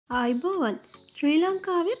ආයිබෝවන් ශ්‍රී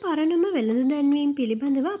ලංකාවේ පරණම වෙළඳ දැන්වීම්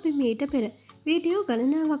පිළිබඳව අපි මීට පෙර වීඩියෝ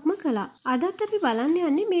ගණනාවක්ම කළා. අදත් අපි බලන්න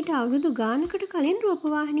යන්නේ මීට අවුරුදු ගානකට කලින්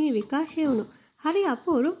රූපවාහිනියේ විකාශය වුණු හරි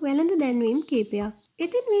අපූරු වෙළඳ දැන්වීම් කීපයක්.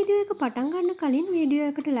 ඉතින් වීඩියෝ එක පටන් ගන්න කලින් වීඩියෝ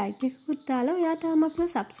එකට ලයික් එකකුත් දාලා ඔයා තාම අපිව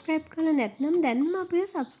සබ්ස්ක්‍රයිබ් කරලා නැත්නම් දැන්ම අපිව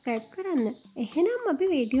සබ්ස්ක්‍රයිබ් කරන්න. එහෙනම් අපි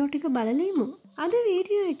වීඩියෝ ටික බලලා ඉමු. අද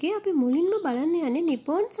වීඩියෝ එකේ අපි මුලින්ම බලන්න යන්නේ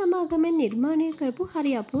නිපොන් සමාගමෙන් නිර්මාණය කරපු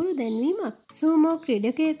හරි අපූරු දැන්වීමක්. සූමෝ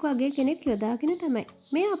ක්‍රීඩකයෙක් වගේ කෙනෙක් යොදාගෙන තමයි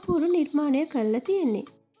මේ අපූරු නිර්මාණය කරලා තියෙන්නේ.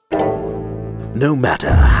 No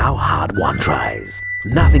matter how hard one tries,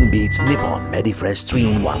 nothing beats Nippon Medifresh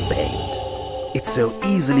 3-in-1 paint. It's so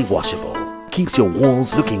easily washable, keeps your walls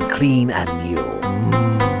looking clean and new.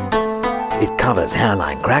 It covers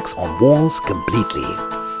hairline cracks on walls completely.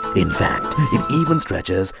 In fact, it even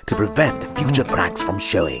stretches to prevent future cracks from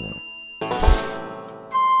showing.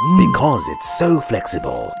 Because it's so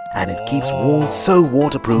flexible and it keeps walls so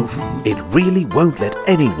waterproof, it really won't let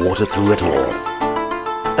any water through at all.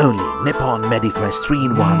 Only Nippon Medifresh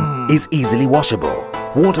 3-in-1 is easily washable,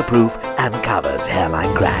 waterproof and covers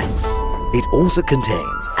hairline cracks. It also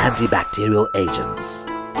contains antibacterial agents.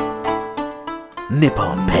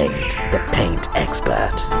 Nippon Paint, the paint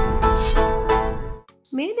expert.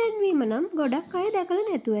 මේ දැන්වීම නම් ගොඩක් අය දැකලා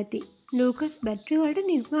නැතුව ඇති. Lucas battery වලට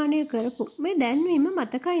නිර්මාණය කරපු මේ දැන්වීම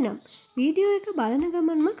මතකයි නම් වීඩියෝ එක බලන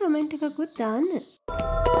ගමන්ම කමෙන්ට් එකකුත් දාන්න.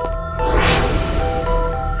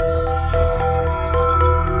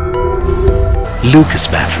 Lucas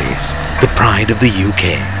Batteries, the pride of the UK.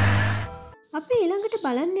 අපි ඊළඟට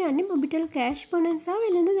බලන්න යන්නේ මොබිටෙල් කෑෂ් බොනන්සා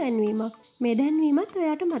වෙළඳ දැන්වීමක්. මේ දැන්වීමත්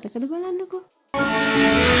ඔයාට මතකද බලන්නකෝ.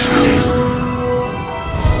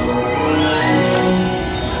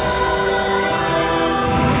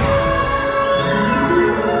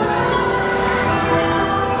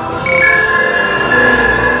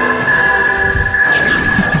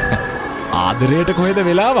 ආදරයට කොහෙද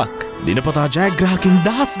වෙලාවක්? දිනපතා ජයග්‍රාහකින්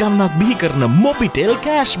දහස් ගණනක් බිහි කරන මොබිටෙල්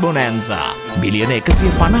කෑෂ් බොනැන්සා. මිලියන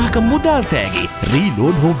 150ක මුදල් තෑගි.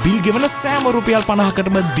 රීලෝඩ් හෝ බිල් ගෙවන සෑම රුපියල්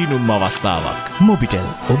 50කටම දිනුම් අවස්ථාවක්. මොබිටෙල්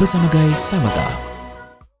ඔබ සමගයි සමදා.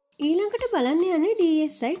 ඊළඟට බලන්න යන්නේ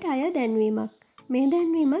DSI ටයර් දැන්වීමක්. මේ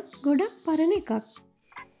දැන්වීමත් ගොඩක් පරණ එකක්.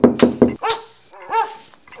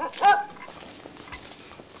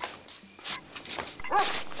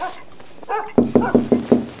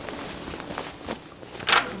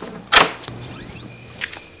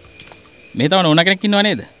 මේ තවන ඕන කෙනෙක් ඉන්නව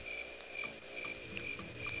නේද?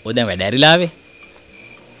 ඔය දැන් වැඩ ඇරිලා ආවේ.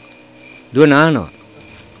 දුව නානවා.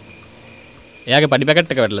 එයාගේ පඩි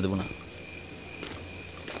පැකට් එක වැටලා තිබුණා.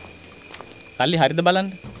 සල්ලි හරිද බලන්න.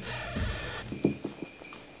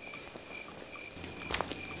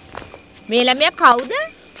 මේ ළමයා කවුද?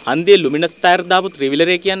 හන්දියේ ලුමිනස් ටයර් දාපු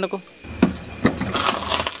ත්‍රිවිලරේ කියන්නකෝ.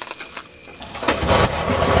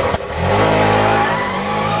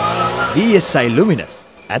 DSI Luminous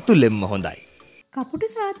ඇතුළෙන්ම හොඳයි. කපුටු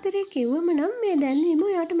සාත්තරේ කිව්වම නම් මේ දැන්වීම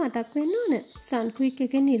ඔයාට මතක් වෙන්න ඕන. සන්ක්වික්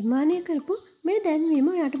එකෙන් නිර්මාණය කරපු මේ දැන්වීම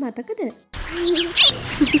ඔයාට මතකද?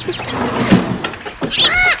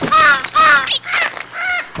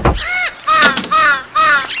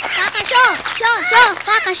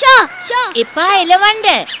 එපා එලවන්න.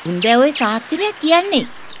 උන්ද ඔය සාත්තරය කියන්නේ.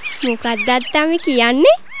 මොකක්ද අත්තම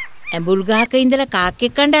කියන්නේ? ඇඹුල් ගහක ඉඳලා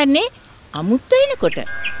කාක්කෙක් කණ්ඩන්නේ අමුත්ත එනකොට.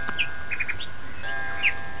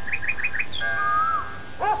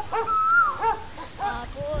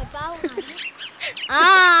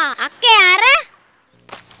 අක්කේ අර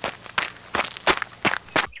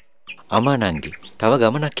අමා නංගි, තව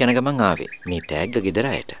ගමනක් යන ගමන් ආවේ. මේ තෑග්ග ගෙදර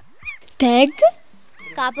ඇයට. තෑග්ග?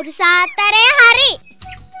 කපුටු සාත්තරේ හරි.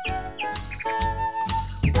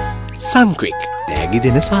 Sunquick, තෑගි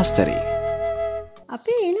දෙන ශාස්ත්‍රය.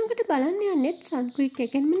 අපි ඊළඟට බලන්න යන්නේ සන්ක්වික්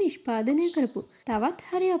එකෙන්ම නිෂ්පාදනය කරපු තවත්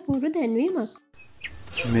හරි අපූර්ව දැන්වීමක්.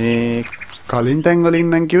 මේ කලින් තැන් වලින්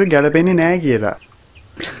නම් කිව්වේ ගැලපෙන්නේ නැහැ කියලා.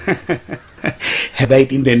 හැබැයි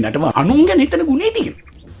ඉතින් දෙන්නටම අනුන් ගැන හිතන ගුණේ තියෙනවා.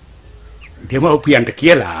 දෙමව්පියන්ට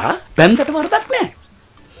කියලා බැන්දට වරදක් නැහැ.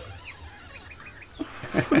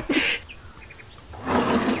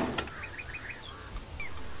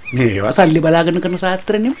 මේවා සල්ලි බලාගෙන කරන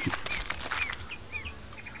සාත්‍ර නෙමෙයි.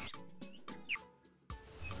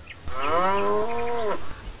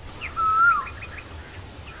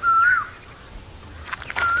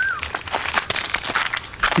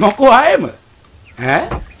 මොකෝ ආයෙම ඈ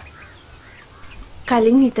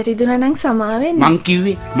කලින් හිත රිදුනා නම් සමාවෙන්න. මං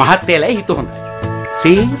කිව්වේ මහත්තයලයි හිත හොඳයි.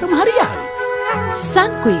 සේරම හරියයි.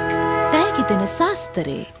 Sunquick තෑගි දෙන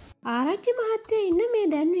ශාස්ත්‍රේ. ආරච්චි මහත්තයා ඉන්න මේ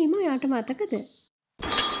දැන්වීම ඔයාට මතකද?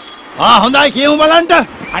 හොඳයි කියමු බලන්න.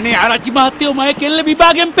 අනේ ආරච්චි මහත්තයෝ මම කෙල්ල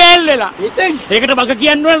විභාගයෙන් පෑල් වෙලා. ඒකට වග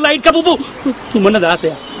කියන්න ඕන ලයිට් කපපු සුමන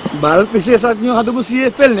දාසයා. බල්බ් විශේෂඥයෝ හදපු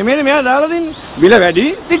CFL නෙමෙයි මෙයා දාලා දෙන්නේ. බිල වැඩි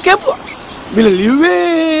ඉතින් කැපුවා. බිල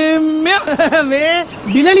ලිව්වේ මේ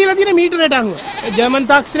බිල ලියලා තියෙන මීටරයට අනුව. ජර්මන්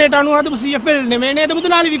තාක්ෂණයට අනුව හදපු CFL නෙමෙයි නේද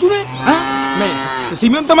මුතුනාලි විකුණේ? මේ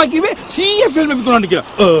සිමෙන් තමයි කිව්වේ CFL ම විකුණන්න කියලා.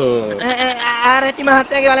 ආරච්චි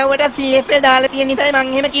මහත්තයාගේ වලව්වට CFL දාලා තියෙන නිසායි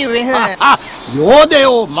මං එහෙම කිව්වේ.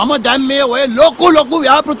 යෝදයෝ මම දැන් මේ ඔය ලොකු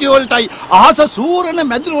ව්‍යාපෘති වලටයි අහස සූරන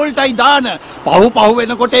මැදුර වලටයි දාන පහු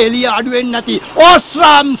වෙනකොට එළිය අඩු වෙන්නේ නැති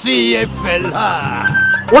ඔස්රම් CFL.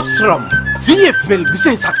 ඔස්රම් CFL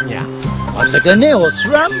විශේෂඥයා. මතකනේ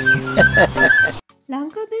ඔස්රම්.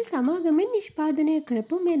 ලංකාබෙල් සමාගමෙන් නිෂ්පාදනය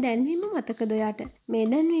කරපු මේ දැන්වීම මතකද ඔයාට? මේ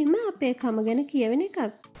දැන්වීම අපේ කම ගැන කියවෙන එකක්.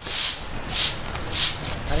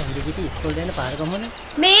 අර හිරිපිටි ඉස්කෝලේ යන පාර කොහොමද?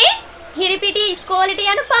 මේ හිරිපිටි ඉස්කෝලේට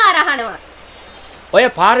යන පාර අහනවා. ඔය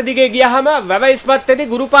පාර දිගේ ගියාම වැව ඉස්පත්තේදී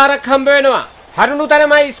ගුරු පාරක් හම්බ වෙනවා. හරුණු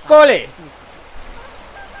තනමයි ඉස්කෝලේ.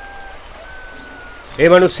 ඒ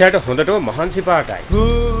මිනිස්සයාට හොඳටම මහන්සි පාටයි.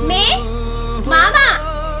 මේ මාමා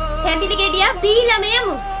තැඹිලි ගෙඩියක් බීලම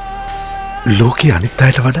යමු. ලෝකයේ අනිත්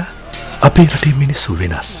අයට වඩා අපේ රටේ මිනිස්සු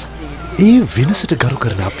වෙනස්. ඒ වෙනසට ගරු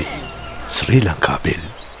කරන අපි ශ්‍රී ලංකාබෙල්.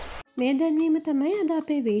 මේ දැන්වීම තමයි අද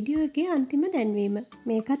අපේ වීඩියෝ එකේ අන්තිම දැන්වීම.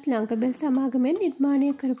 මේකත් ලංකාබෙල් සමාගමෙන්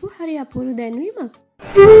නිර්මාණය කරපු හරි අපූර්ව දැන්වීමක්.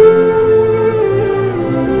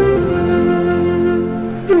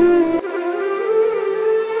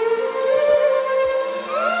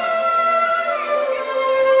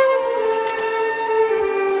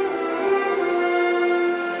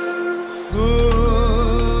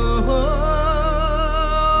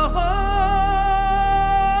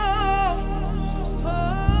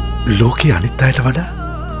 ලෝකයේ අනිත් අයට වඩා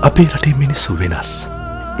අපේ රටේ මිනිස්සු වෙනස්.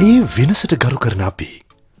 ඒ වෙනසට ගරු කරන අපි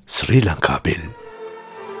ශ්‍රී ලංකාබෙල්.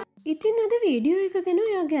 ඉතින් අද වීඩියෝ එක ගැන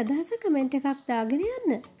ඔයාගේ අදහස කමෙන්ට් එකක් දාගෙන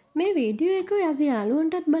යන්න. මේ වීඩියෝ එක ඔයාගේ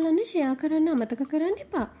යාළුවන්ටත් බලන්න ෂෙයා කරන්න අමතක කරන්න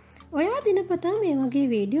එපා. ඔයා දිනපතා මේ වගේ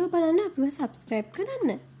වීඩියෝ බලන්න අපිව සබ්ස්ක්‍රයිබ් කරන්න.